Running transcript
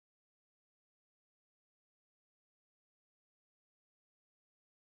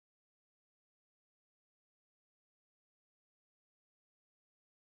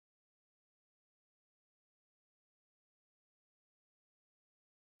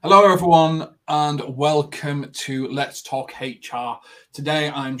Hello, everyone, and welcome to Let's Talk HR.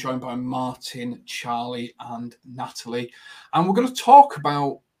 Today, I'm joined by Martin, Charlie, and Natalie, and we're going to talk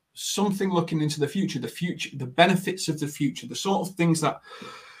about something looking into the future, the benefits of the future, the sort of things that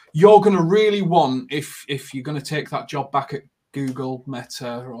you're going to really want if you're going to take that job back at Google,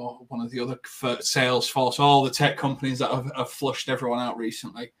 Meta, or one of the other Salesforce, all the tech companies that have flushed everyone out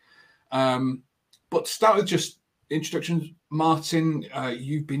recently. But to start with just introductions, Martin,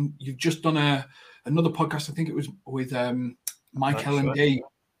 you've just done another podcast. I think it was with Mike L&D.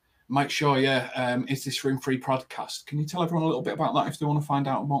 Mike Shaw, yeah. Is This Room Free podcast? Can you tell everyone a little bit about that if they want to find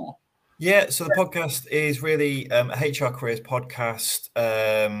out more? Yeah, so the podcast is really a HR careers podcast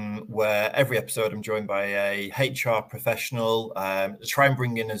where every episode I'm joined by a HR professional to try and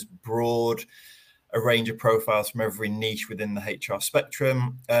bring in as broad a range of profiles from every niche within the HR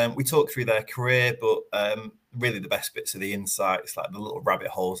spectrum. We talk through their career, but really the best bits of the insights, like the little rabbit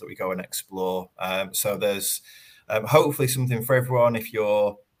holes that we go and explore. So there's hopefully something for everyone if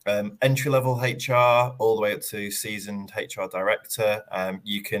you're entry-level HR all the way up to seasoned HR director.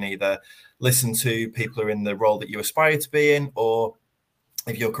 You can either listen to people who are in the role that you aspire to be in, or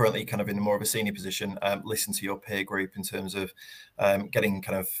if you're currently kind of in more of a senior position, listen to your peer group in terms of getting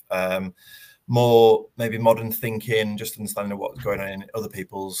kind of more maybe modern thinking, just understanding what's going on in other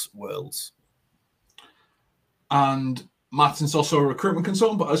people's worlds. And Martin's also a recruitment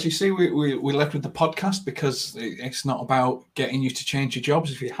consultant, but as you see, we left with the podcast because it's not about getting you to change your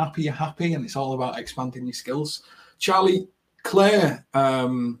jobs. If you're happy, you're happy, and it's all about expanding your skills. Charlie, Claire,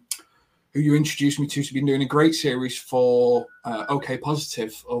 who you introduced me to, has been doing a great series for OK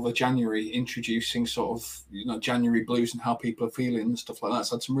Positive over January, introducing sort of January blues and how people are feeling and stuff like that.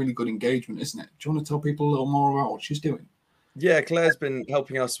 It's had some really good engagement, isn't it? Do you want to tell people a little more about what she's doing? Yeah, Claire's been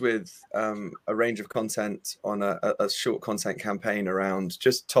helping us with a range of content on a short content campaign around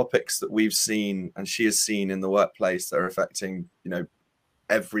just topics that we've seen and she has seen in the workplace that are affecting,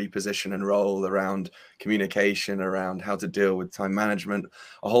 every position and role, around communication, around how to deal with time management,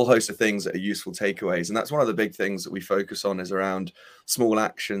 a whole host of things that are useful takeaways. And that's one of the big things that we focus on, is around small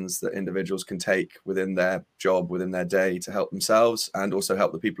actions that individuals can take within their job, within their day, to help themselves and also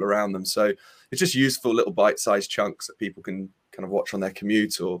help the people around them. So it's just useful little bite-sized chunks that people can kind of watch on their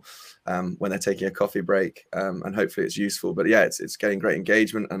commute or when they're taking a coffee break, and hopefully it's useful. But yeah, it's getting great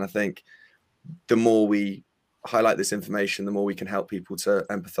engagement, and I think the more we highlight this information, the more we can help people to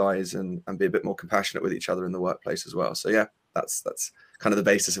empathize and be a bit more compassionate with each other in the workplace as well. So yeah, that's kind of the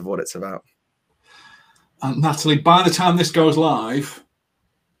basis of what it's about. And Natalie, by the time this goes live,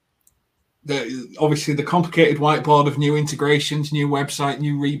 obviously the complicated whiteboard of new integrations, new website,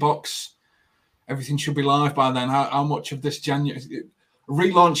 new Reeboks, everything should be live by then. How much of this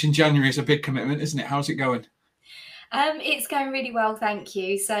relaunch in January is a big commitment, isn't it? How's it going? It's going really well, thank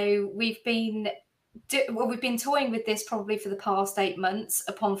you. So we've been toying with this probably for the past 8 months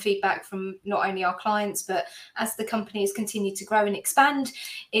upon feedback from not only our clients, but as the company has continued to grow and expand,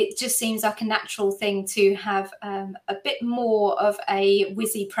 it just seems like a natural thing to have a bit more of a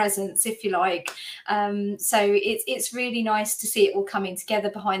whizzy presence, if you like. So it's really nice to see it all coming together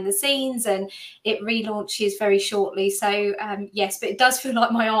behind the scenes, and it relaunches very shortly. So yes, but it does feel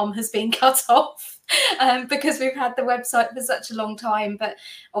like my arm has been cut off. Because we've had the website for such a long time, but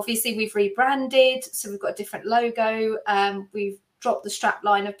obviously we've rebranded, so we've got a different logo. We've dropped the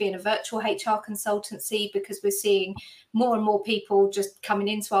strapline of being a virtual HR consultancy because we're seeing more and more people just coming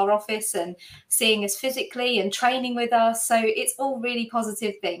into our office and seeing us physically and training with us. So it's all really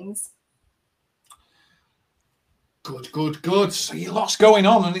positive things. Good. So lots going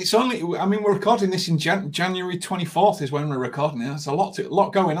on, and it's only, we're recording this in January 24th is when we're recording it. There's a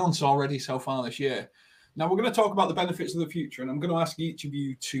lot going on already so far this year. Now we're going to talk about the benefits of the future, and I'm going to ask each of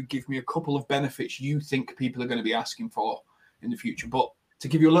you to give me a couple of benefits you think people are going to be asking for in the future. But to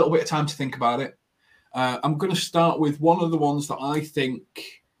give you a little bit of time to think about it, I'm going to start with one of the ones that I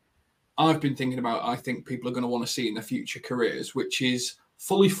think I've been thinking about. I think people are going to want to see in their future careers, which is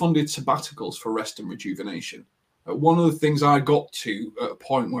fully funded sabbaticals for rest and rejuvenation. One of the things I got to at a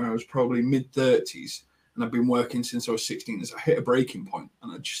point where I was probably mid-30s, and I've been working since I was 16, is I hit a breaking point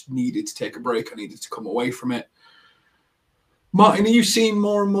and I just needed to take a break. I needed to come away from it. Martin, are you seeing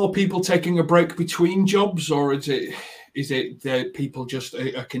more and more people taking a break between jobs, or is it that people just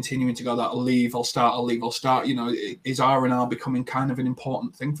are continuing to go, that I'll leave, I'll start? Is R&R becoming kind of an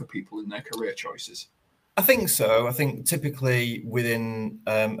important thing for people in their career choices? I think so. I think typically within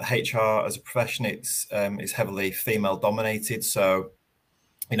HR as a profession, it's heavily female dominated. So,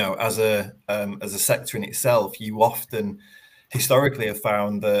 as a sector in itself, you often historically have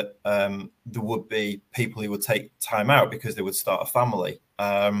found that there would be people who would take time out because they would start a family.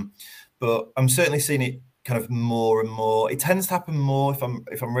 But I'm certainly seeing it kind of more and more. It tends to happen more,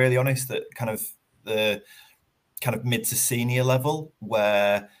 if I'm really honest, at kind of the kind of mid to senior level,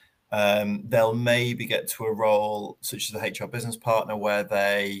 where they'll maybe get to a role such as a HR business partner, where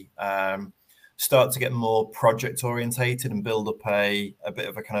they start to get more project orientated and build up a bit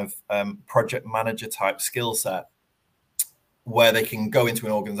of a kind of project manager type skill set, where they can go into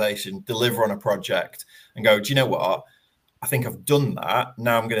an organization, deliver on a project and go, do you know what? I think I've done that.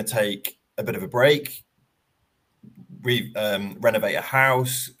 Now I'm going to take a bit of a break, renovate a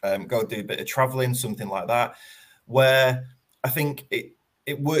house, go do a bit of traveling, something like that, where I think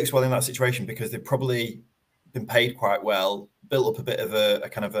it works well in that situation because they've probably been paid quite well, built up a bit of a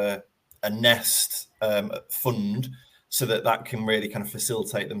kind of a nest fund, so that can really kind of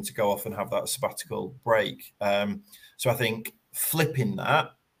facilitate them to go off and have that sabbatical break. So I think flipping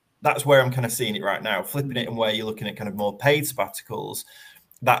that's where I'm kind of seeing it right now, flipping it, and where you're looking at kind of more paid sabbaticals,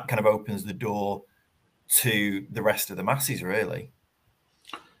 that kind of opens the door to the rest of the masses, really.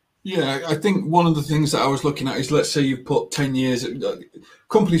 Yeah, I think one of the things that I was looking at is, let's say you've put 10 years,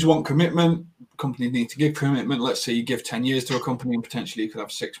 companies want commitment, companies need to give commitment. Let's say you give 10 years to a company and potentially you could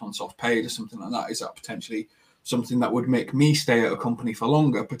have 6 months off paid or something like that. Is that potentially something that would make me stay at a company for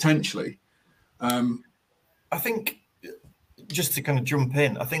longer, potentially? I think, just to kind of jump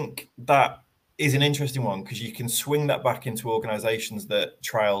in, I think that is an interesting one, because you can swing that back into organizations that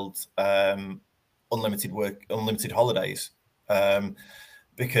trialed unlimited work, unlimited holidays.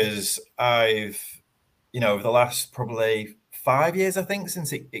 Because I've, over the last probably 5 years, I think,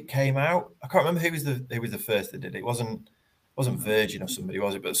 since it came out, I can't remember who was the first that did it. It wasn't Virgin or somebody,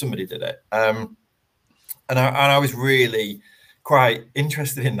 was it? But somebody did it. And I was really quite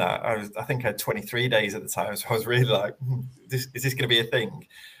interested in that. I think I had 23 days at the time, so I was really like, is this going to be a thing?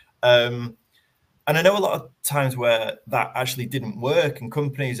 And I know a lot of times where that actually didn't work, and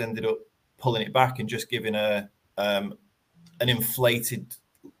companies ended up pulling it back and just giving an inflated,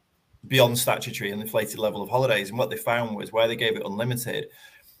 beyond statutory and inflated level of holidays. And what they found was, where they gave it unlimited,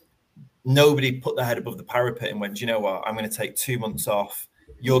 nobody put their head above the parapet and went, do you know what, I'm going to take 2 months off.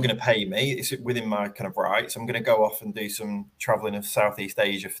 You're going to pay me. It's within my kind of rights. I'm going to go off and do some traveling of Southeast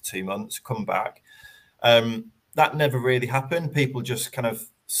Asia for 2 months, come back. That never really happened. People just kind of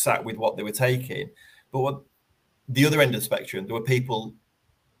sat with what they were taking. But the other end of the spectrum, there were people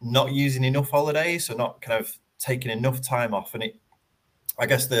not using enough holidays, so not kind of taking enough time off. And I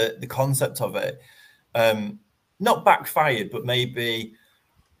guess the concept of it, not backfired, but maybe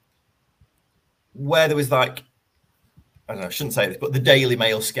where there was like, I don't know, I shouldn't say this, but the Daily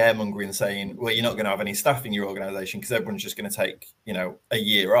Mail scaremongering saying, well, you're not going to have any staff in your organization because everyone's just going to take, a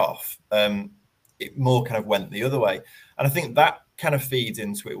year off. It more kind of went the other way. And I think that kind of feeds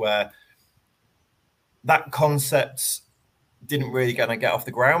into it, where that concept didn't really kind of get off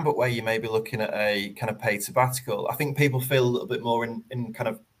the ground, but where you may be looking at a kind of paid sabbatical, I think people feel a little bit more in kind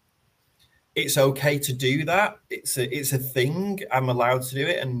of, it's okay to do that. It's a thing. I'm allowed to do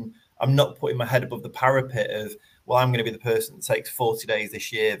it. And I'm not putting my head above the parapet of, well, I'm going to be the person that takes 40 days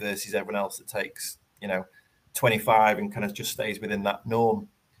this year versus everyone else that takes, 25, and kind of just stays within that norm.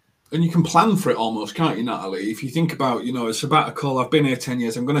 And you can plan for it almost, can't you, Natalie? If you think about, a sabbatical, I've been here 10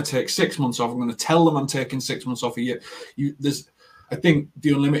 years, I'm going to take 6 months off. I'm going to tell them I'm taking 6 months off a year. I think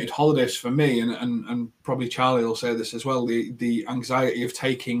the unlimited holidays for me, and probably Charlie will say this as well, the anxiety of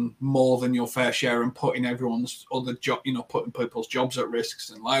taking more than your fair share and putting everyone's other job, putting people's jobs at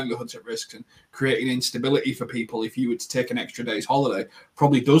risks and livelihoods at risk, and creating instability for people if you were to take an extra day's holiday,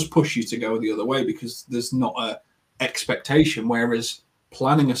 probably does push you to go the other way, because there's not a expectation. Whereas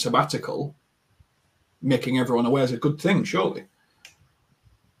planning a sabbatical, making everyone aware, is a good thing, surely.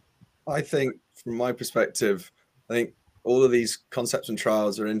 I think, from my perspective, I think all of these concepts and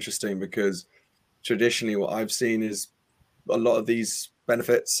trials are interesting, because traditionally what I've seen is a lot of these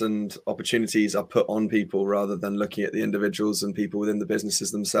benefits and opportunities are put on people rather than looking at the individuals and people within the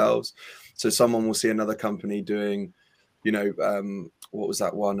businesses themselves. So someone will see another company doing, what was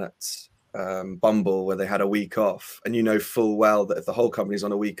that one at Bumble, where they had a week off, and full well that if the whole company's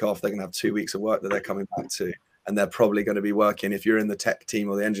on a week off, they're going to have 2 weeks of work that they're coming back to. And they're probably going to be working, if you're in the tech team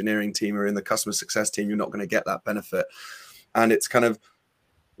or the engineering team or in the customer success team, you're not going to get that benefit. And it's kind of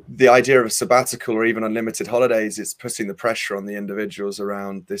the idea of a sabbatical or even unlimited holidays. It's putting the pressure on the individuals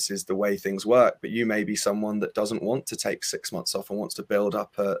around, this is the way things work. But you may be someone that doesn't want to take 6 months off and wants to build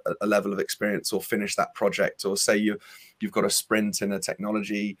up a level of experience or finish that project. Or say you've got a sprint in a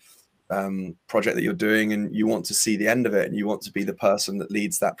technology project that you're doing and you want to see the end of it, and you want to be the person that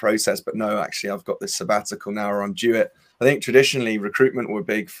leads that process. But no, actually, I've got this sabbatical now, or I'm due it I think traditionally recruitment were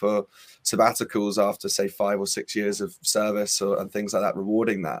big for sabbaticals after, say, 5 or 6 years of service and things like that,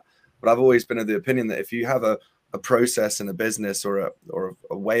 rewarding that. But I've always been of the opinion that if you have a process in a business or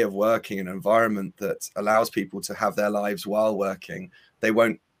a way of working, an environment that allows people to have their lives while working, they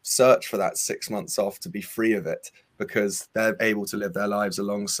won't search for that 6 months off to be free of it, because they're able to live their lives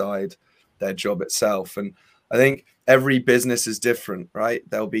alongside their job itself. And I think every business is different, right?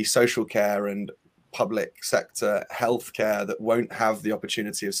 There'll be social care and public sector healthcare that won't have the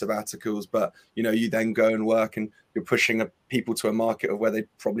opportunity of sabbaticals, but you then go and work and you're pushing people to a market of where they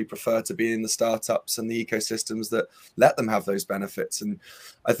probably prefer to be in the startups and the ecosystems that let them have those benefits. And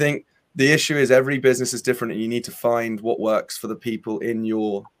I think the issue is every business is different, and you need to find what works for the people in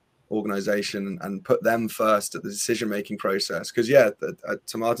your organization and put them first at the decision-making process. Because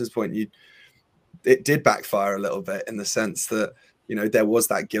to Martin's point, it did backfire a little bit in the sense that there was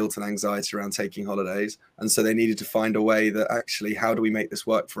that guilt and anxiety around taking holidays. And so they needed to find a way that actually, how do we make this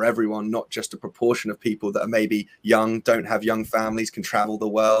work for everyone, not just a proportion of people that are maybe young, don't have young families, can travel the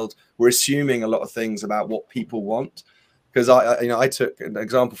world. We're assuming a lot of things about what people want. Because I took an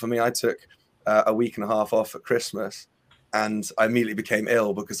example for me, I took a week and a half off at Christmas, and I immediately became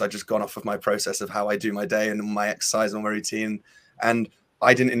ill because I just gone off of my process of how I do my day and my exercise and my routine. And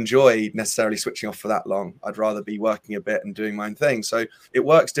I didn't enjoy necessarily switching off for that long. I'd rather be working a bit and doing my own thing. So it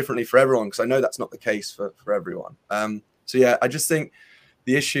works differently for everyone, because I know that's not the case for everyone. I just think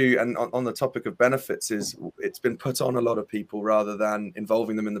the issue, and on the topic of benefits, is it's been put on a lot of people rather than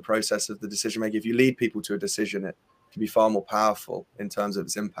involving them in the process of the decision making. If you lead people to a decision, it can be far more powerful in terms of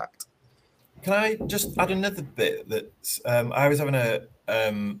its impact. Can I just add another bit that I was having a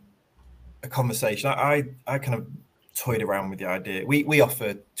conversation. I kind of toyed around with the idea. We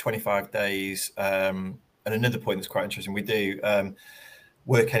offer 25 days, and another point that's quite interesting, we do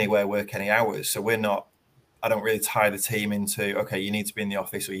work anywhere, work any hours. So I don't really tie the team into, okay, you need to be in the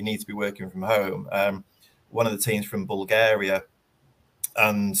office or you need to be working from home. One of the teams from Bulgaria,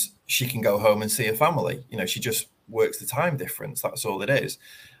 and she can go home and see her family. She just works the time difference. That's all it is.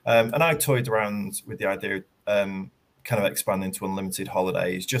 And I toyed around with the idea of kind of expanding to unlimited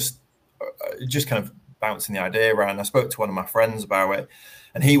holidays, just kind of bouncing the idea around. I spoke to one of my friends about it,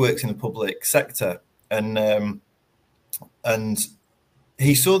 and he works in the public sector, and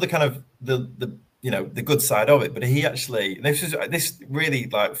he saw the kind of the good side of it, but he actually, this really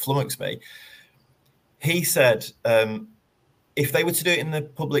like flummoxed me. He said if they were to do it in the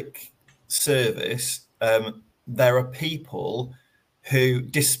public service, there are people who,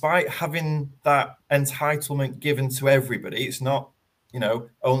 despite having that entitlement given to everybody, it's not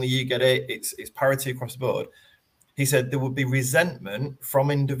only you get it, it's parity across the board. He said there would be resentment from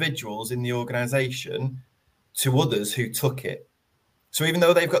individuals in the organization to others who took it. So even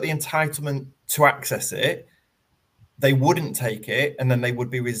though they've got the entitlement to access it, they wouldn't take it, and then they would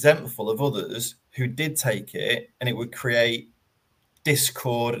be resentful of others who did take it, and it would create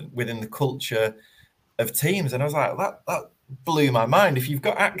discord within the culture of teams. And I was like, that blew my mind. If you've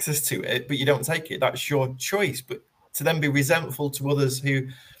got access to it but you don't take it, that's your choice. But to then be resentful to others who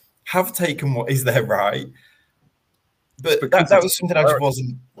have taken what is their right. But that was something I just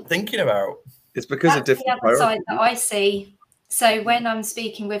wasn't thinking about. It's because of different priorities. The other side that I see. So when I'm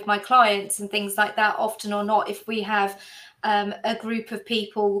speaking with my clients and things like that, often or not, if we have a group of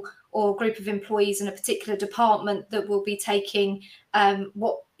people or a group of employees in a particular department that will be taking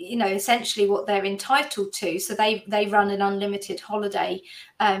essentially what they're entitled to. So they run an unlimited holiday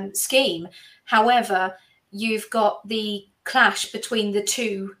scheme. However, you've got the clash between the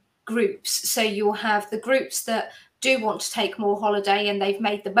two groups. So you'll have the groups that do want to take more holiday and they've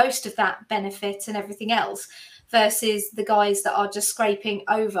made the most of that benefit and everything else, versus the guys that are just scraping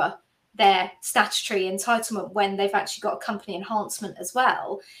over their statutory entitlement when they've actually got a company enhancement as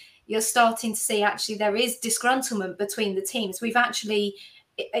well. You're starting to see actually there is disgruntlement between the teams. We've actually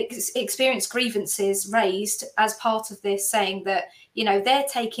experienced grievances raised as part of this, saying that, they're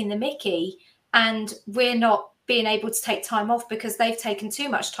taking the mickey and we're not being able to take time off because they've taken too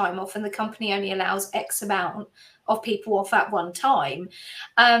much time off and the company only allows X amount of people off at one time.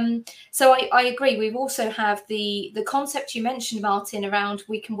 So I agree. We also have the concept you mentioned, Martin, around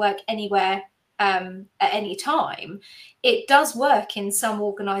we can work anywhere at any time. It does work in some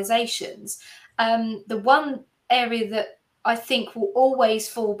organizations. The one area that I think will always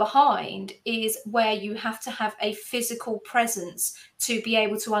fall behind is where you have to have a physical presence to be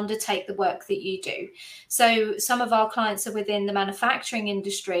able to undertake the work that you do. So some of our clients are within the manufacturing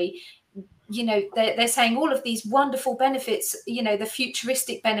industry. They're saying all of these wonderful benefits, the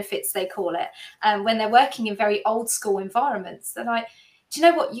futuristic benefits, they call it, when they're working in very old school environments. They're like, do you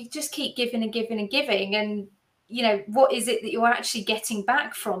know what? You just keep giving and giving and giving. And, you know, what is it that you're actually getting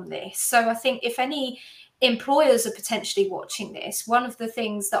back from this? So I think if any employers are potentially watching this, one of the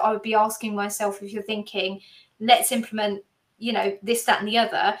things that I would be asking myself, if you're thinking, let's implement, you know, this, that, and the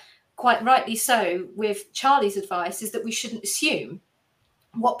other, quite rightly so, with Charlie's advice, is that we shouldn't assume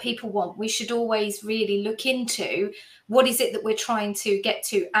what people want. We should always really look into what is it that we're trying to get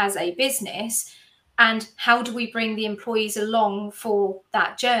to as a business, and how do we bring the employees along for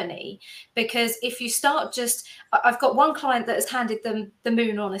that journey? Because if you start just, I've got one client that has handed them the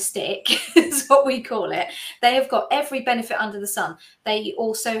moon on a stick, is what we call it. They have got every benefit under the sun. They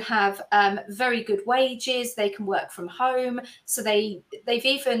also have very good wages. They can work from home. So they've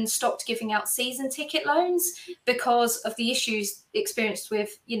even stopped giving out season ticket loans because of the issues experienced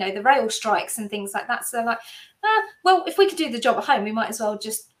with, you know, the rail strikes and things like that. So they're like, well, if we could do the job at home, we might as well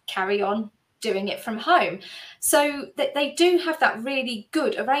just carry on doing it from home. So that they do have that really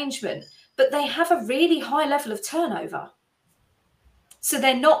good arrangement, but they have a really high level of turnover. So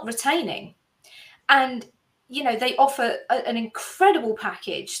they're not retaining. And, you know, they offer an incredible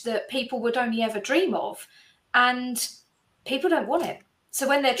package that people would only ever dream of, and people don't want it. So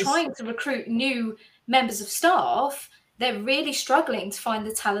when they're trying to recruit new members of staff, they're really struggling to find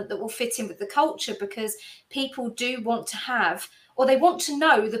the talent that will fit in with the culture, because people do want to have, or they want to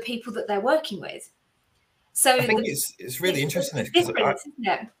know, the people that they're working with. So I think it's really interesting, because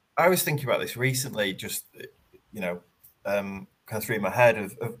I was thinking about this recently, just, you know, kind of through my head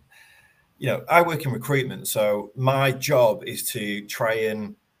of, you know, I work in recruitment, so my job is to try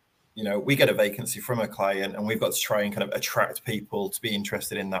and, you know, we get a vacancy from a client and we've got to try and kind of attract people to be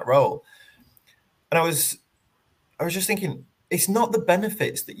interested in that role. And I was just thinking, it's not the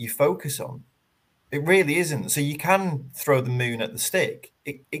benefits that you focus on. It really isn't. So you can throw the moon at the stick.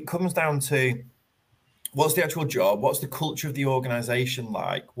 It comes down to, what's the actual job? What's the culture of the organization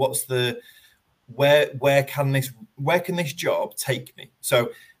like? What's the, where can this job take me? So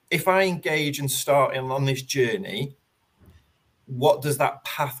if I engage and start on this journey, what does that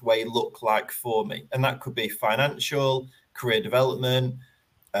pathway look like for me? And that could be financial, career development,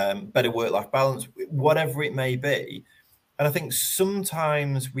 better work-life balance, whatever it may be. And I think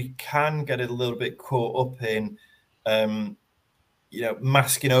sometimes we can get a little bit caught up in, you know,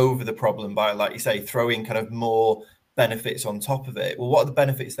 masking over the problem by, like you say, throwing kind of more benefits on top of it. Well, what are the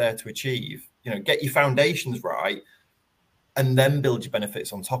benefits there to achieve? You know, get your foundations right and then build your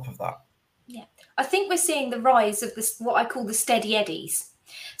benefits on top of that. Yeah, I think we're seeing the rise of this, what I call the steady eddies.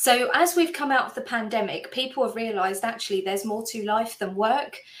 So as we've come out of the pandemic, people have realised actually there's more to life than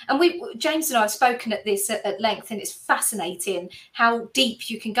work. And James and I have spoken at this at length, and it's fascinating how deep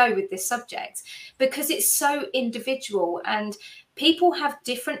you can go with this subject, because it's so individual, and people have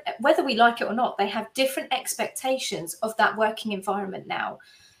different, whether we like it or not, they have different expectations of that working environment now.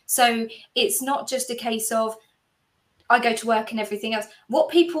 So it's not just a case of, I go to work and everything else. What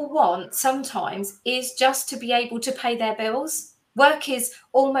people want sometimes is just to be able to pay their bills. Work is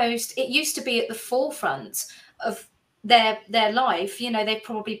almost, it used to be at the forefront of their life. You know, they've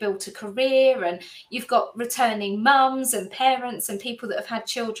probably built a career, and you've got returning mums and parents and people that have had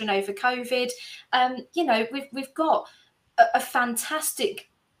children over COVID. You know, we've got a fantastic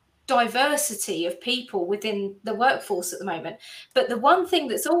diversity of people within the workforce at the moment. But the one thing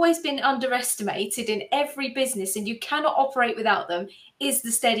that's always been underestimated in every business, and you cannot operate without them, is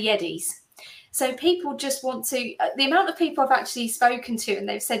the steady eddies. So people just want to, the amount of people I've actually spoken to, and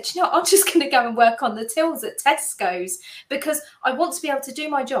they've said, you know, I'm just going to go and work on the tills at Tesco's because I want to be able to do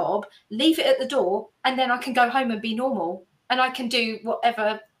my job, leave it at the door, and then I can go home and be normal. And I can do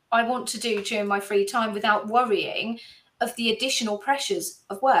whatever I want to do during my free time without worrying of the additional pressures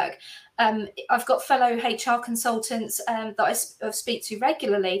of work. I've got fellow HR consultants that I speak to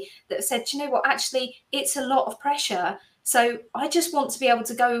regularly that have said, you know what, actually, it's a lot of pressure. So I just want to be able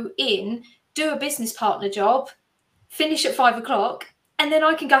to go in, do a business partner job, finish at 5 o'clock, and then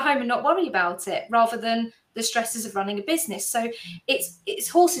I can go home and not worry about it, rather than the stresses of running a business. So it's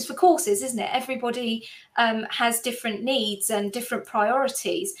horses for courses, isn't it? Everybody has different needs and different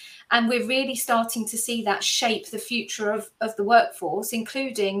priorities. And we're really starting to see that shape the future of the workforce,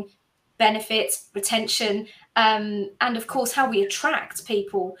 including benefits, retention, and of course, how we attract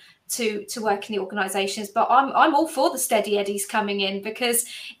people to work in the organisations. But I'm all for the steady eddies coming in, because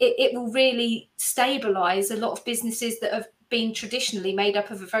it will really stabilise a lot of businesses that have been traditionally made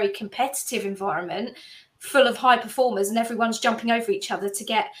up of a very competitive environment, full of high performers, and everyone's jumping over each other to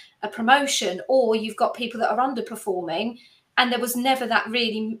get a promotion, or you've got people that are underperforming, and there was never that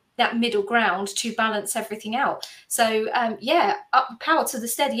middle ground to balance everything out. So yeah, power to the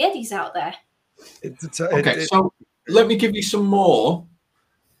steady eddies out there. Okay, so let me give you some more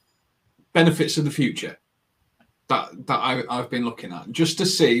benefits of the future. I've been looking at, just to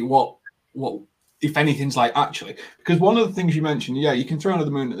see what if anything's like actually, because one of the things you mentioned, yeah, you can throw another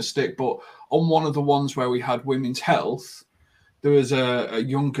moon at the stick, but on one of the ones where we had women's health, there was a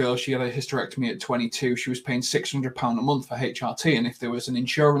young girl, she had a hysterectomy at 22. She was paying £600 a month for HRT. And if there was an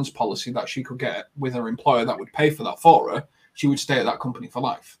insurance policy that she could get with her employer that would pay for that for her, she would stay at that company for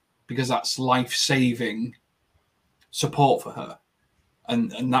life, because that's life-saving support for her.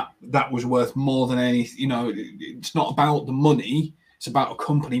 And that was worth more than any, it's not about the money. It's about a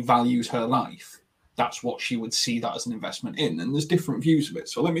company values her life. That's what she would see that as an investment in. And there's different views of it.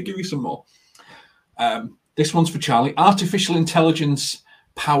 So let me give you some more. This one's for Charlie. Artificial intelligence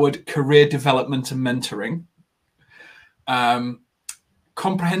powered career development and mentoring.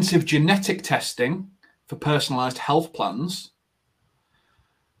 Comprehensive genetic testing for personalized health plans.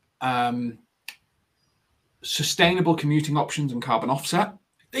 Sustainable commuting options and carbon offset.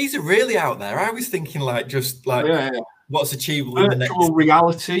 These are really out there. I was thinking what's achievable in the next... Virtual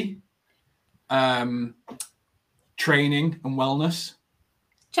reality, training and wellness.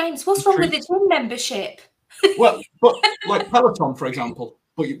 James, what's wrong with the gym membership? Well, but like Peloton, for example,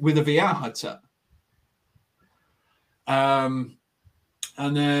 but with a VR headset. And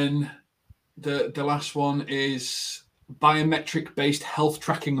then the last one is biometric-based health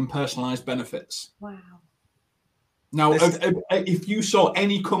tracking and personalized benefits. Wow. Now, if you saw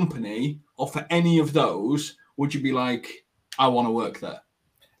any company offer any of those, would you be like, I want to work there?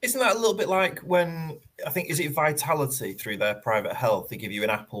 Isn't that a little bit like when, I think, is it Vitality through their private health? They give you an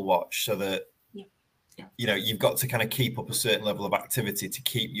Apple Watch so that, you've got to kind of keep up a certain level of activity to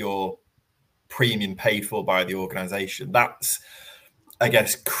keep your premium paid for by the organization. That's, I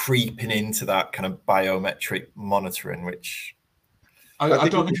guess, creeping into that kind of biometric monitoring, which... I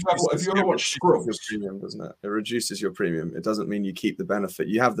don't know if you ever watched Scrubs. Your premium, doesn't it? It reduces your premium. It doesn't mean you keep the benefit.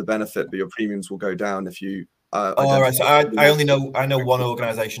 You have the benefit, but your premiums will go down if you... right. So I know one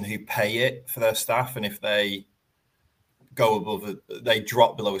organization who pay it for their staff, and if they go above they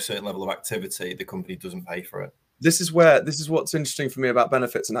drop below a certain level of activity, the company doesn't pay for it. This is what's interesting for me about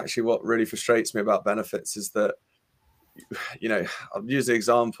benefits, and actually what really frustrates me about benefits is that, I'll use the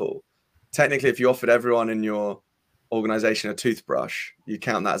example. Technically, if you offered everyone in your organization a toothbrush, you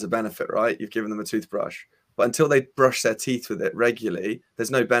count that as a benefit, right? You've given them a toothbrush. But until they brush their teeth with it regularly,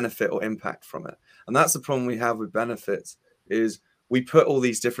 there's no benefit or impact from it. And that's the problem we have with benefits, is we put all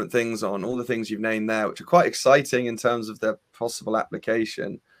these different things on, all the things you've named there, which are quite exciting in terms of their possible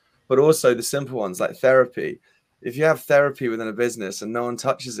application, but also the simple ones like therapy. If you have therapy within a business and no one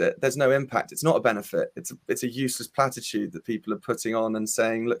touches it, there's no impact. It's not a benefit. It's a useless platitude that people are putting on and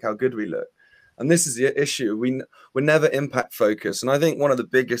saying, look how good we look. And this is the issue. We're never impact focused. And I think one of the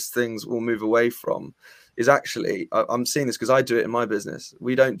biggest things we'll move away from is actually, I'm seeing this because I do it in my business.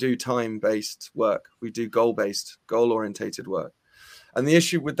 We don't do time-based work. We do goal-based, goal-orientated work. And the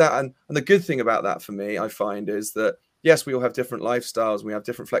issue with that, and the good thing about that for me, I find, is that, yes, we all have different lifestyles. We have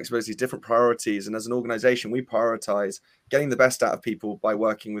different flexibilities, different priorities. And as an organization, we prioritize getting the best out of people by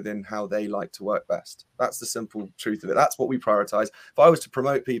working within how they like to work best. That's the simple truth of it. That's what we prioritize. If I was to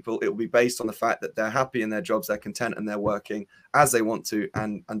promote people, it will be based on the fact that they're happy in their jobs, they're content, and they're working as they want to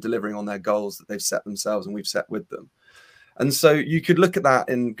and delivering on their goals that they've set themselves and we've set with them. And so you could look at that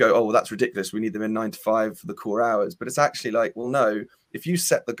and go, oh, well, that's ridiculous. We need them in 9 to 5 for the core hours. But it's actually like, well, no, if you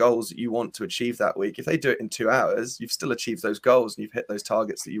set the goals that you want to achieve that week, if they do it in 2 hours, you've still achieved those goals and you've hit those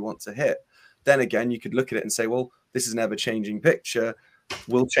targets that you want to hit. Then again, you could look at it and say, well, this is an ever-changing picture.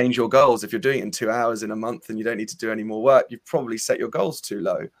 We'll change your goals. If you're doing it in 2 hours in a month and you don't need to do any more work, you've probably set your goals too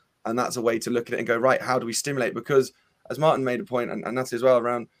low. And that's a way to look at it and go, right, how do we stimulate? Because as Martin made a point, and Natalie as well,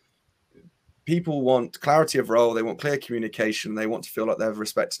 around people want clarity of role, they want clear communication, they want to feel like they're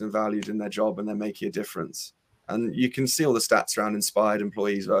respected and valued in their job and they're making a difference. And you can see all the stats around inspired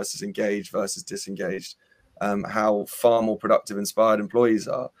employees versus engaged versus disengaged, how far more productive inspired employees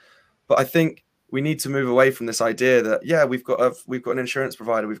are. But I think we need to move away from this idea that, yeah, we've got an insurance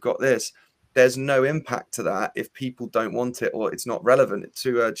provider, we've got this. There's no impact to that if people don't want it or it's not relevant.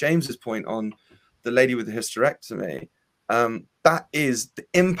 To James's point on the lady with the hysterectomy, that is the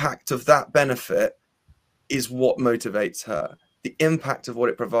impact of that benefit is what motivates her. The impact of what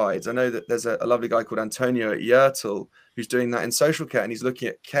it provides. I know that there's a lovely guy called Antonio at Yertle who's doing that in social care, and he's looking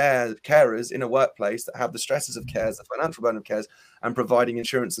at carers in a workplace that have the stresses of cares, the financial burden of cares, and providing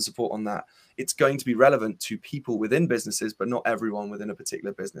insurance and support on that. It's going to be relevant to people within businesses, but not everyone within a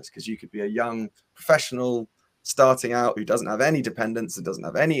particular business, because you could be a young professional starting out who doesn't have any dependents and doesn't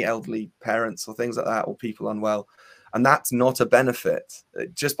have any elderly parents or things like that, or people unwell. And that's not a benefit.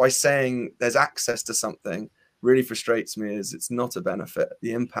 Just by saying there's access to something really frustrates me is it's not a benefit.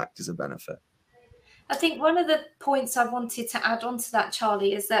 The impact is a benefit. I think one of the points I wanted to add on to that,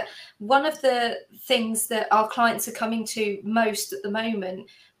 Charlie, is that one of the things that our clients are coming to most at the moment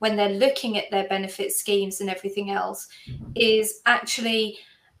when they're looking at their benefit schemes and everything else is actually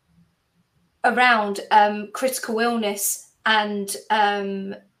around critical illness and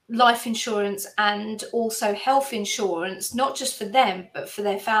life insurance, and also health insurance, not just for them, but for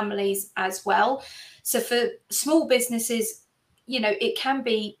their families as well. So for small businesses, you know, it can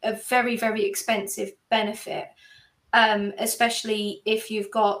be a very, very expensive benefit, especially if you've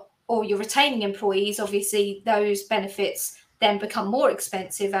got, or you're retaining employees. Obviously, those benefits then become more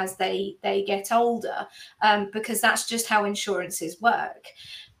expensive as they get older, because that's just how insurances work.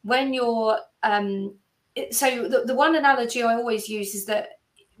 When you're, so the one analogy I always use is that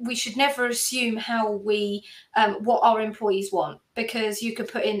we should never assume how we what our employees want, because you could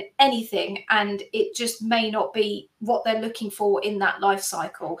put in anything and it just may not be what they're looking for in that life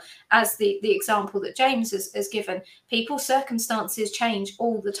cycle. As the example that James has given, people's circumstances change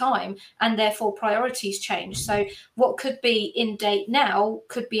all the time, and therefore priorities change. So what could be in date now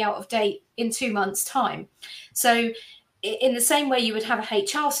could be out of date in 2 months' time. So in the same way you would have a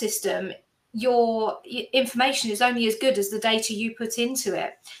HR system, your information is only as good as the data you put into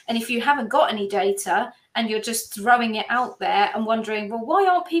it. And if you haven't got any data and you're just throwing it out there and wondering, well, why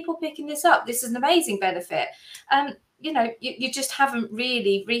aren't people picking this up? This is an amazing benefit. You know, you just haven't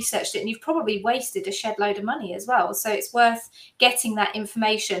really researched it, and you've probably wasted a shed load of money as well. So it's worth getting that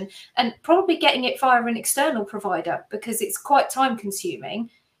information, and probably getting it via an external provider, because it's quite time consuming.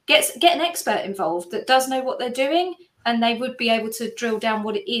 Get an expert involved that does know what they're doing, and they would be able to drill down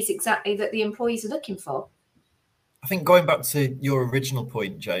what it is exactly that the employees are looking for. I think going back to your original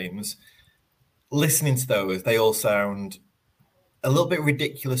point, James, listening to those, they all sound a little bit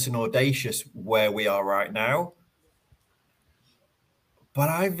ridiculous and audacious where we are right now. But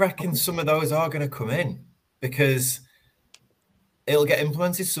I reckon some of those are going to come in, because it'll get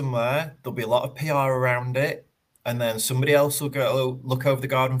implemented somewhere. There'll be a lot of PR around it. And then somebody else will go look over the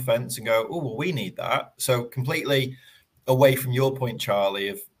garden fence and go, oh, well, we need that. So completely away from your point, Charlie,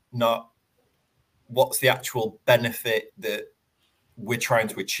 of not what's the actual benefit that we're trying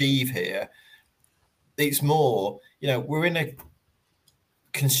to achieve here. It's more, you know, we're in a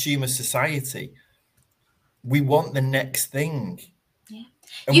consumer society. We want the next thing. Yeah.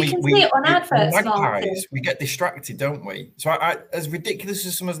 And you can see it on adverts, magpies, we get distracted, don't we? So I, as ridiculous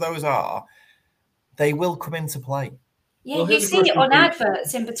as some of those are, they will come into play. Yeah, well, you see it on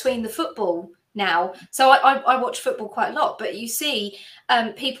adverts in between the football now. So I watch football quite a lot, but you see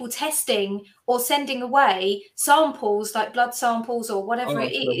people testing or sending away samples, like blood samples or whatever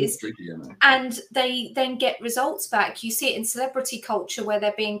it is, tricky, and they then get results back. You see it in celebrity culture where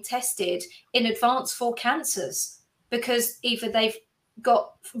they're being tested in advance for cancers, because either they've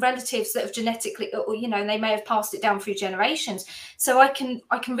got relatives that have genetically, or, you know, and they may have passed it down through generations. So I can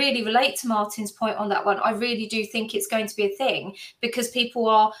really relate to Martin's point on that one. I really do think it's going to be a thing, because people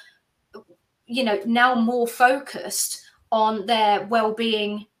are, you know, now more focused on their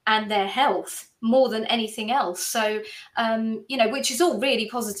well-being and their health more than anything else. So, you know, which is all really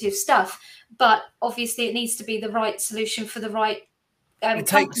positive stuff, but obviously it needs to be the right solution for the right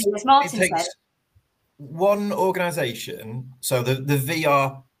company, as Martin said. One organization, so the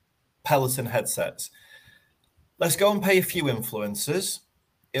VR Peloton headsets, let's go and pay a few influencers.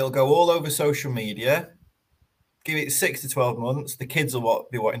 It'll go all over social media. Give it 6 to 12 months. The kids will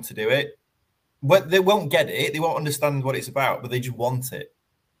be wanting to do it. But they won't get it. They won't understand what it's about, but they just want it.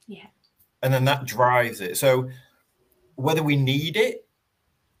 Yeah. And then that drives it. So whether we need it,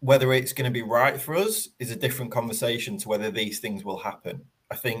 whether it's going to be right for us, is a different conversation to whether these things will happen.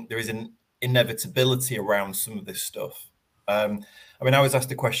 I think there is an inevitability around some of this stuff. I mean, I was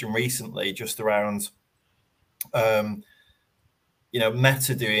asked a question recently just around, you know,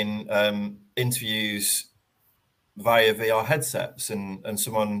 Meta doing interviews via VR headsets, and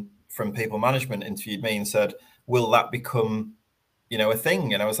someone from people management interviewed me and said, will that become, you know, a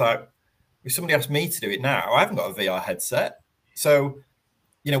thing? And I was like, if somebody asked me to do it now, I haven't got a VR headset. So,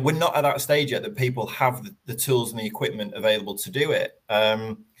 you know, we're not at that stage yet that people have the tools and the equipment available to do it.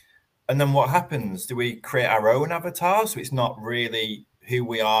 And then what happens? Do we create our own avatar? So it's not really who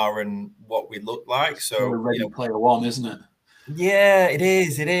we are and what we look like. So Ready Player One, isn't it? Yeah, it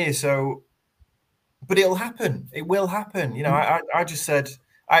is. It is. So, but it'll happen. It will happen. You know, I actually said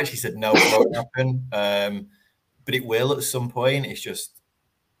no, it won't happen. But it will at some point. It's just,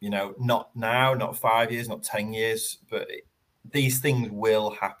 you know, not now, not 5 years, not 10 years, but these things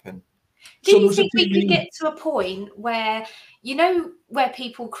will happen. Do you think we could get to a point where, you know, where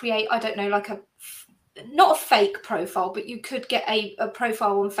people create, I don't know, like not a fake profile, but you could get a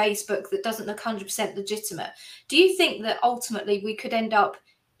profile on Facebook that doesn't look 100% legitimate. Do you think that ultimately we could end up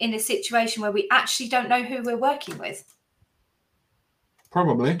in a situation where we actually don't know who we're working with?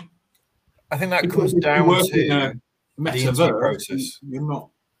 Probably. I think that comes down to the interview process. You're not.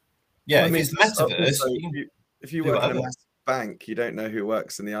 Yeah, Well, if it's metaverse, if you work in a massive bank, you don't know who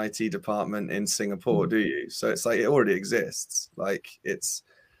works in the IT department in Singapore, do you? So it's like it already exists. Like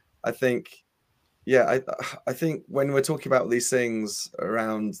I think when we're talking about these things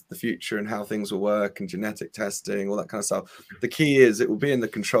around the future and how things will work and genetic testing, all that kind of stuff, the key is it will be in the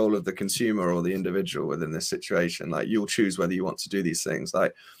control of the consumer or the individual within this situation. Like you'll choose whether you want to do these things.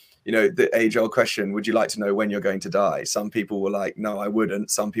 Like, you know, the age-old question, would you like to know when you're going to die? Some people were like, no, I wouldn't.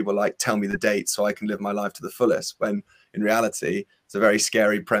 Some people like, tell me the date so I can live my life to the fullest. When in reality, it's a very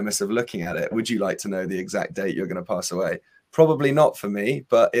scary premise of looking at it. Would you like to know the exact date you're going to pass away? Probably not for me,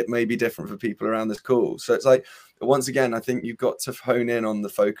 but it may be different for people around this call. So it's like, once again, I think you've got to hone in on the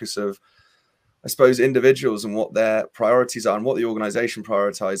focus of, I suppose, individuals and what their priorities are and what the organization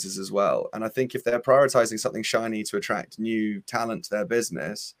prioritizes as well. And I think if they're prioritizing something shiny to attract new talent to their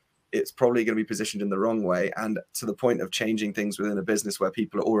business, it's probably going to be positioned in the wrong way. And to the point of changing things within a business where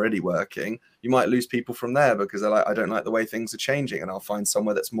people are already working, you might lose people from there because they're like, I don't like the way things are changing, and I'll find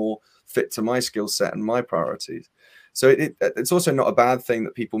somewhere that's more fit to my skill set and my priorities. So it's also not a bad thing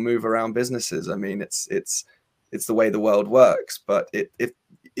that people move around businesses. I mean, it's the way the world works, but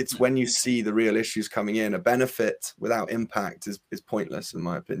it's when you see the real issues coming in, a benefit without impact is pointless, in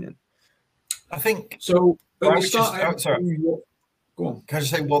my opinion. I think so. Go on. Can I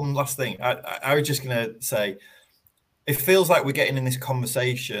just say one last thing? I was just going to say, it feels like we're getting in this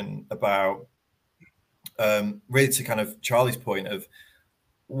conversation about really to kind of Charlie's point of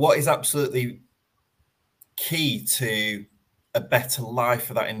what is absolutely key to a better life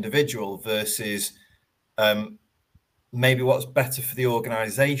for that individual versus maybe what's better for the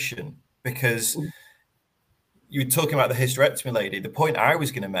organization. Because you were talking about the hysterectomy lady. The point I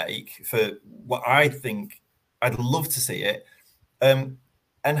was going to make for what I think I'd love to see it,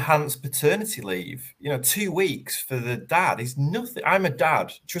 enhanced paternity leave. 2 weeks for the dad is nothing. I'm a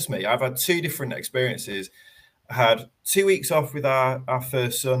dad. Trust me, I've had 2 different experiences. I had 2 weeks off with our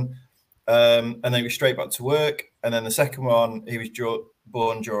first son, and then he was straight back to work. And then the second one, he was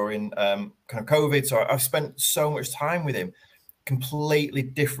born during kind of COVID. So I've spent so much time with him. Completely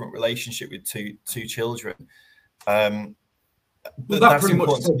different relationship with two children. But that pretty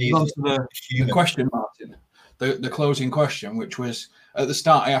much takes on to the question, Martin. The closing question, which was at the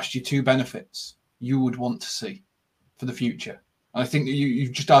start, I asked you 2 benefits you would want to see for the future. And I think that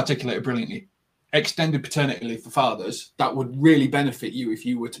you've just articulated brilliantly. Extended paternity leave for fathers, that would really benefit you if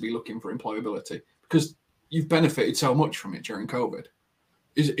you were to be looking for employability, because you've benefited so much from it during COVID.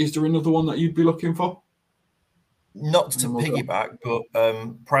 Is there another one that you'd be looking for? Not to piggyback, but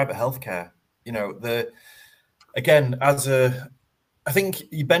private healthcare. I think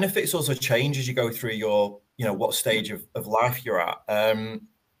your benefits also change as you go through your, what stage of life you're at.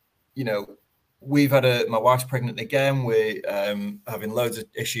 We've had my wife's pregnant again. We're having loads of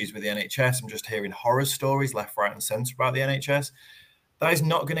issues with the NHS. I'm just hearing horror stories left, right, and centre about the NHS. That is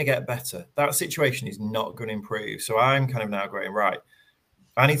not going to get better. That situation is not going to improve. So I'm kind of now going, right,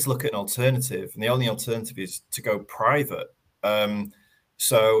 I need to look at an alternative. And the only alternative is to go private.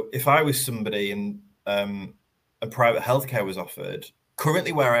 So if I was somebody and private healthcare was offered,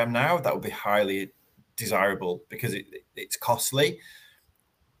 currently where I am now, that would be highly desirable because it's costly.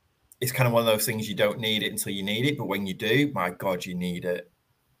 It's kind of one of those things you don't need it until you need it, but when you do, my God, you need it.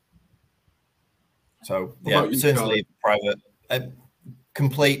 So certainly private,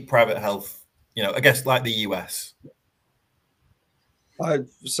 complete private health. I guess like the US.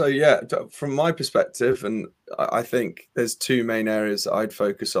 From my perspective, and I think there's 2 main areas I'd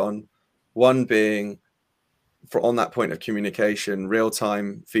focus on. One being, on that point of communication,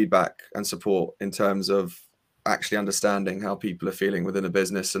 real-time feedback and support in terms of actually understanding how people are feeling within a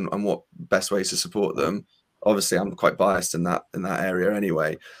business and what best ways to support them. Obviously, I'm quite biased in that area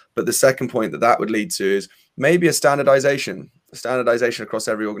anyway. But the second point that would lead to is maybe a standardization across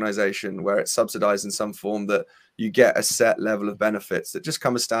every organization where it's subsidized in some form, that you get a set level of benefits that just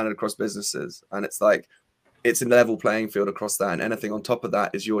come as standard across businesses. And it's like, it's a level playing field across that. And anything on top of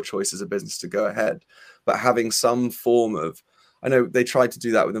that is your choice as a business to go ahead. But having some form of, I know they tried to do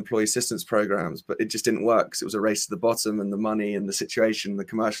that with employee assistance programs, but it just didn't work because it was a race to the bottom, and the money and the situation, the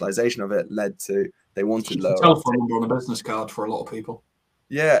commercialization of it led to they wanted lower. Telephone number on a business card for a lot of people.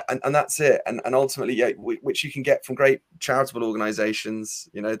 Yeah, and that's it. And ultimately, which you can get from great charitable organizations,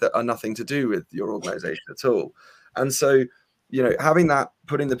 that are nothing to do with your organization at all. And so you know, having that,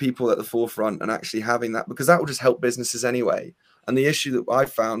 putting the people at the forefront and actually having that, because that will just help businesses anyway. And the issue that I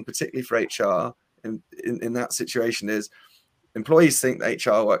found, particularly for HR in that situation, is employees think that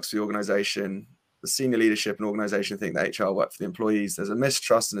HR works for the organization. The senior leadership and organization think that HR work for the employees. There's a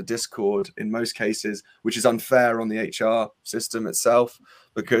mistrust and a discord in most cases, which is unfair on the HR system itself,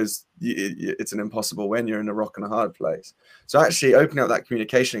 because it's an impossible win. You're in a rock and a hard place. So actually opening up that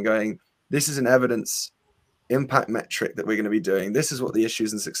communication and going, this is an evidence impact metric that we're going to be doing. This is what the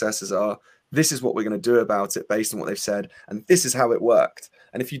issues and successes are. This is what we're going to do about it based on what they've said. And this is how it worked.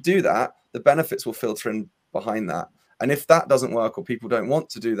 And if you do that, the benefits will filter in behind that. And if that doesn't work, or people don't want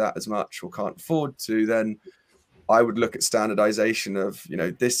to do that as much or can't afford to, then I would look at standardization of, you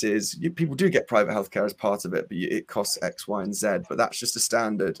know, this is, people do get private healthcare as part of it, but it costs X, Y, and Z, but that's just a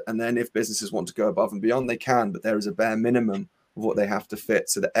standard. And then if businesses want to go above and beyond, they can, but there is a bare minimum of what they have to fit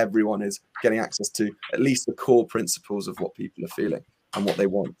so that everyone is getting access to at least the core principles of what people are feeling and what they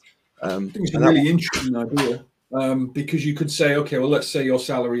want. I think it's a really interesting idea, because you could say, okay, well, let's say your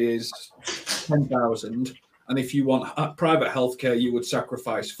salary is 10,000, and if you want private healthcare, you would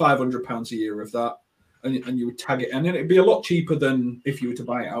sacrifice £500 a year of that, and you would tag it, and then it'd be a lot cheaper than if you were to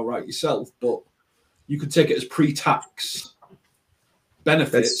buy it outright yourself. But you could take it as pre-tax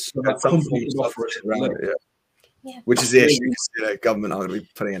benefits so that companies offer it. Yeah. Which is the issue, because, you know, government aren't going to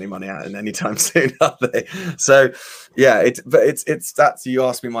be putting any money out in any time soon, are they? So, yeah, it's that. You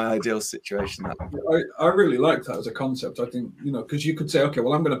asked me my ideal situation. I really like that as a concept. I think, you know, because you could say, okay,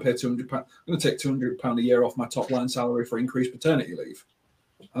 well, I'm going to pay £200. I'm going to take £200 a year off my top line salary for increased paternity leave.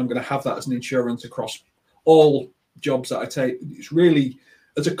 I'm going to have that as an insurance across all jobs that I take. It's really,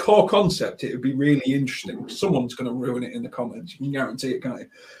 as a core concept, it would be really interesting. Someone's going to ruin it in the comments. You can guarantee it, can't you?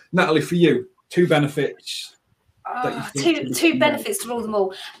 Natalie, for you, two benefits. Two benefits to rule them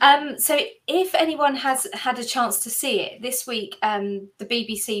all. So if anyone has had a chance to see it this week, the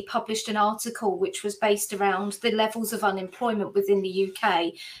BBC published an article which was based around the levels of unemployment within the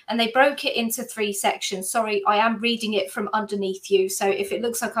UK, and they broke it into 3 sections. Sorry, I am reading it from underneath you, so if it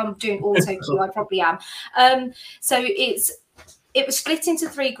looks like I'm doing auto cue, I probably am. So it was split into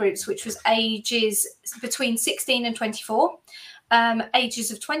 3 groups, which was ages between 16 and 24.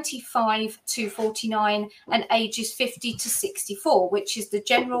 Ages of 25 to 49, and ages 50 to 64, which is the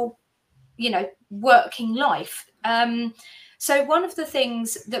general, you know, working life. So one of the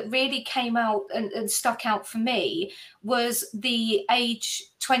things that really came out and stuck out for me was the age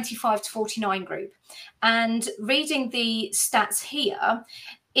 25 to 49 group. And reading the stats here,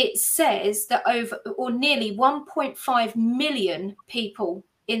 it says that nearly 1.5 million people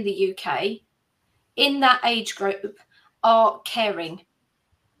in the UK in that age group are caring.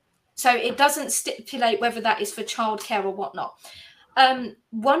 So it doesn't stipulate whether that is for childcare or whatnot.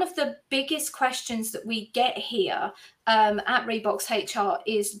 One of the biggest questions that we get here at Reeboks HR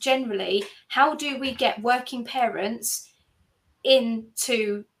is generally, how do we get working parents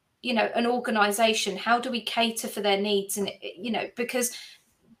into, you know, an organization? How do we cater for their needs? And, you know, because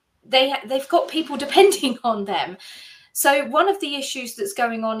they've got people depending on them. So one of the issues that's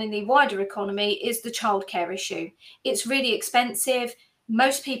going on in the wider economy is the childcare issue. It's really expensive.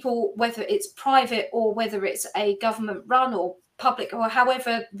 Most people, whether it's private or whether it's a government run or public, or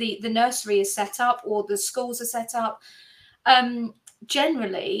however the nursery is set up or the schools are set up,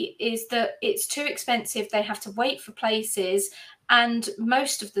 generally is that it's too expensive. They have to wait for places. And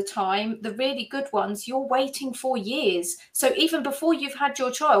most of the time, the really good ones, you're waiting for years. So even before you've had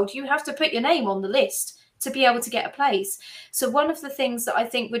your child, you have to put your name on the list to be able to get a place. So one of the things that I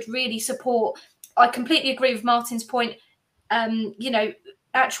think would really support, I completely agree with Martin's point, you know,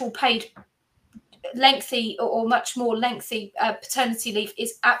 actual paid lengthy or much more lengthy paternity leave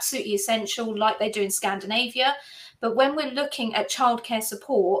is absolutely essential, like they do in Scandinavia. But when we're looking at childcare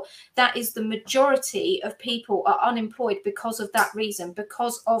support, that is the majority of people are unemployed because of that reason,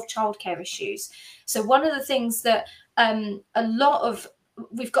 because of childcare issues. So one of the things that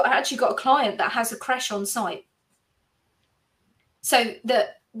we've actually got a client that has a creche on site. So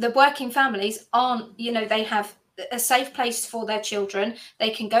the working families aren't, you know, they have a safe place for their children. They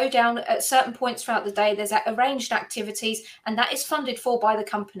can go down at certain points throughout the day. There's arranged activities, and that is funded for by the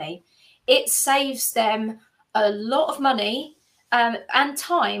company. It saves them a lot of money and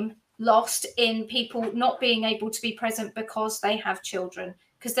time lost in people not being able to be present because they have children,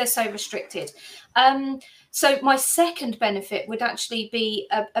 because they're so restricted. So my second benefit would actually be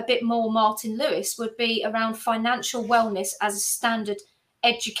a bit more Martin Lewis, would be around financial wellness as a standard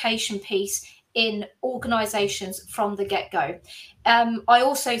education piece in organisations from the get-go. I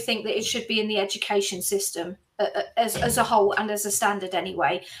also think that it should be in the education system as a whole and as a standard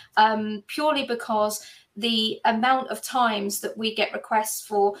anyway, purely because the amount of times that we get requests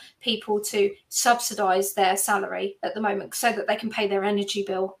for people to subsidize their salary at the moment so that they can pay their energy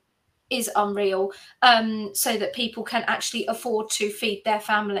bill is unreal, so that people can actually afford to feed their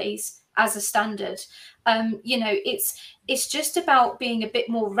families as a standard. You know, it's just about being a bit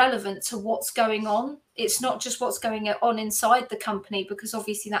more relevant to what's going on. It's not just what's going on inside the company, because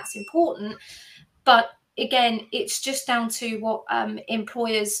obviously that's important, but again, it's just down to what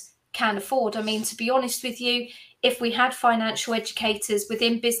employers can afford. I mean, to be honest with you, if we had financial educators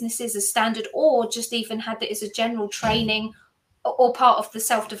within businesses as standard, or just even had it as a general training or part of the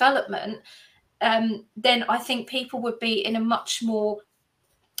self-development, then I think people would be in a much more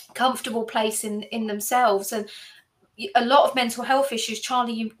comfortable place in themselves. And a lot of mental health issues,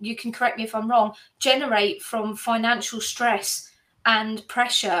 Charlie, you can correct me if I'm wrong, generate from financial stress and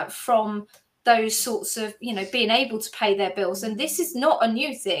pressure from those sorts of, you know, being able to pay their bills. And this is not a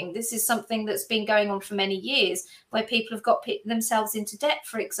new thing. This is something that's been going on for many years, where people have got themselves into debt,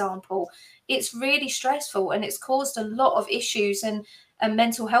 for example. It's really stressful, and it's caused a lot of issues and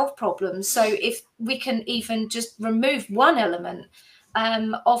mental health problems. So if we can even just remove one element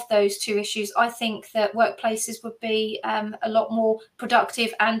of those two issues, I think that workplaces would be a lot more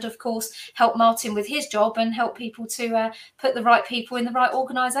productive, and of course help Martin with his job and help people to put the right people in the right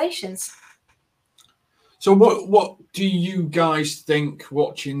organisations. So what do you guys think,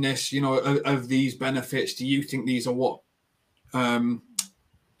 watching this, you know, of these benefits? Do you think these are what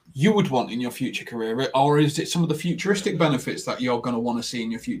you would want in your future career, or is it some of the futuristic benefits that you're going to want to see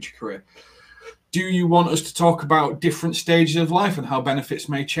in your future career? Do you want us to talk about different stages of life and how benefits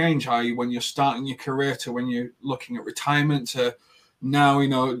may change? How you, when you're starting your career to when you're looking at retirement to now, you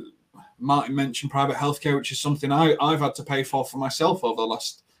know, Martin mentioned private healthcare, which is something I've had to pay for myself over the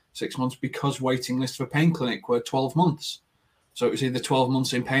last 6 months, because waiting lists for pain clinic were 12 months. So it was either 12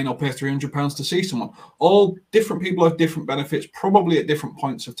 months in pain or pay £300 to see someone. All different people have different benefits, probably at different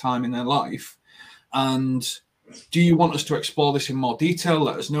points of time in their life. And do you want us to explore this in more detail?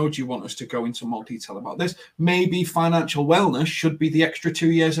 Let us know. Do you want us to go into more detail about this? Maybe financial wellness should be the extra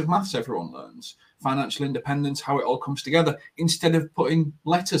 2 years of maths everyone learns. Financial independence, how it all comes together, instead of putting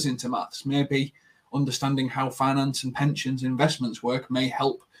letters into maths. Maybe understanding how finance and pensions and investments work may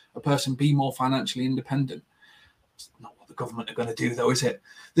help a person be more financially independent. It's not what the government are going to do, though, is it?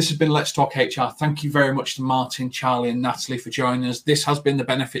 This has been Let's Talk HR. Thank you very much to Martin, Charlie, and Natalie for joining us. This has been the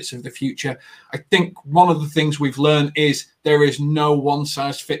benefits of the future. I think one of the things we've learned is there is no one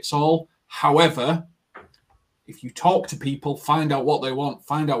size fits all. However, if you talk to people, find out what they want,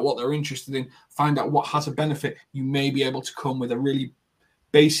 find out what they're interested in, find out what has a benefit, you may be able to come with a really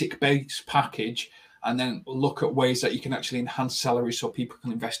basic base package, and then look at ways that you can actually enhance salary so people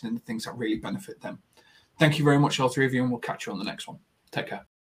can invest in the things that really benefit them. Thank you very much, all three of you, and we'll catch you on the next one. Take care.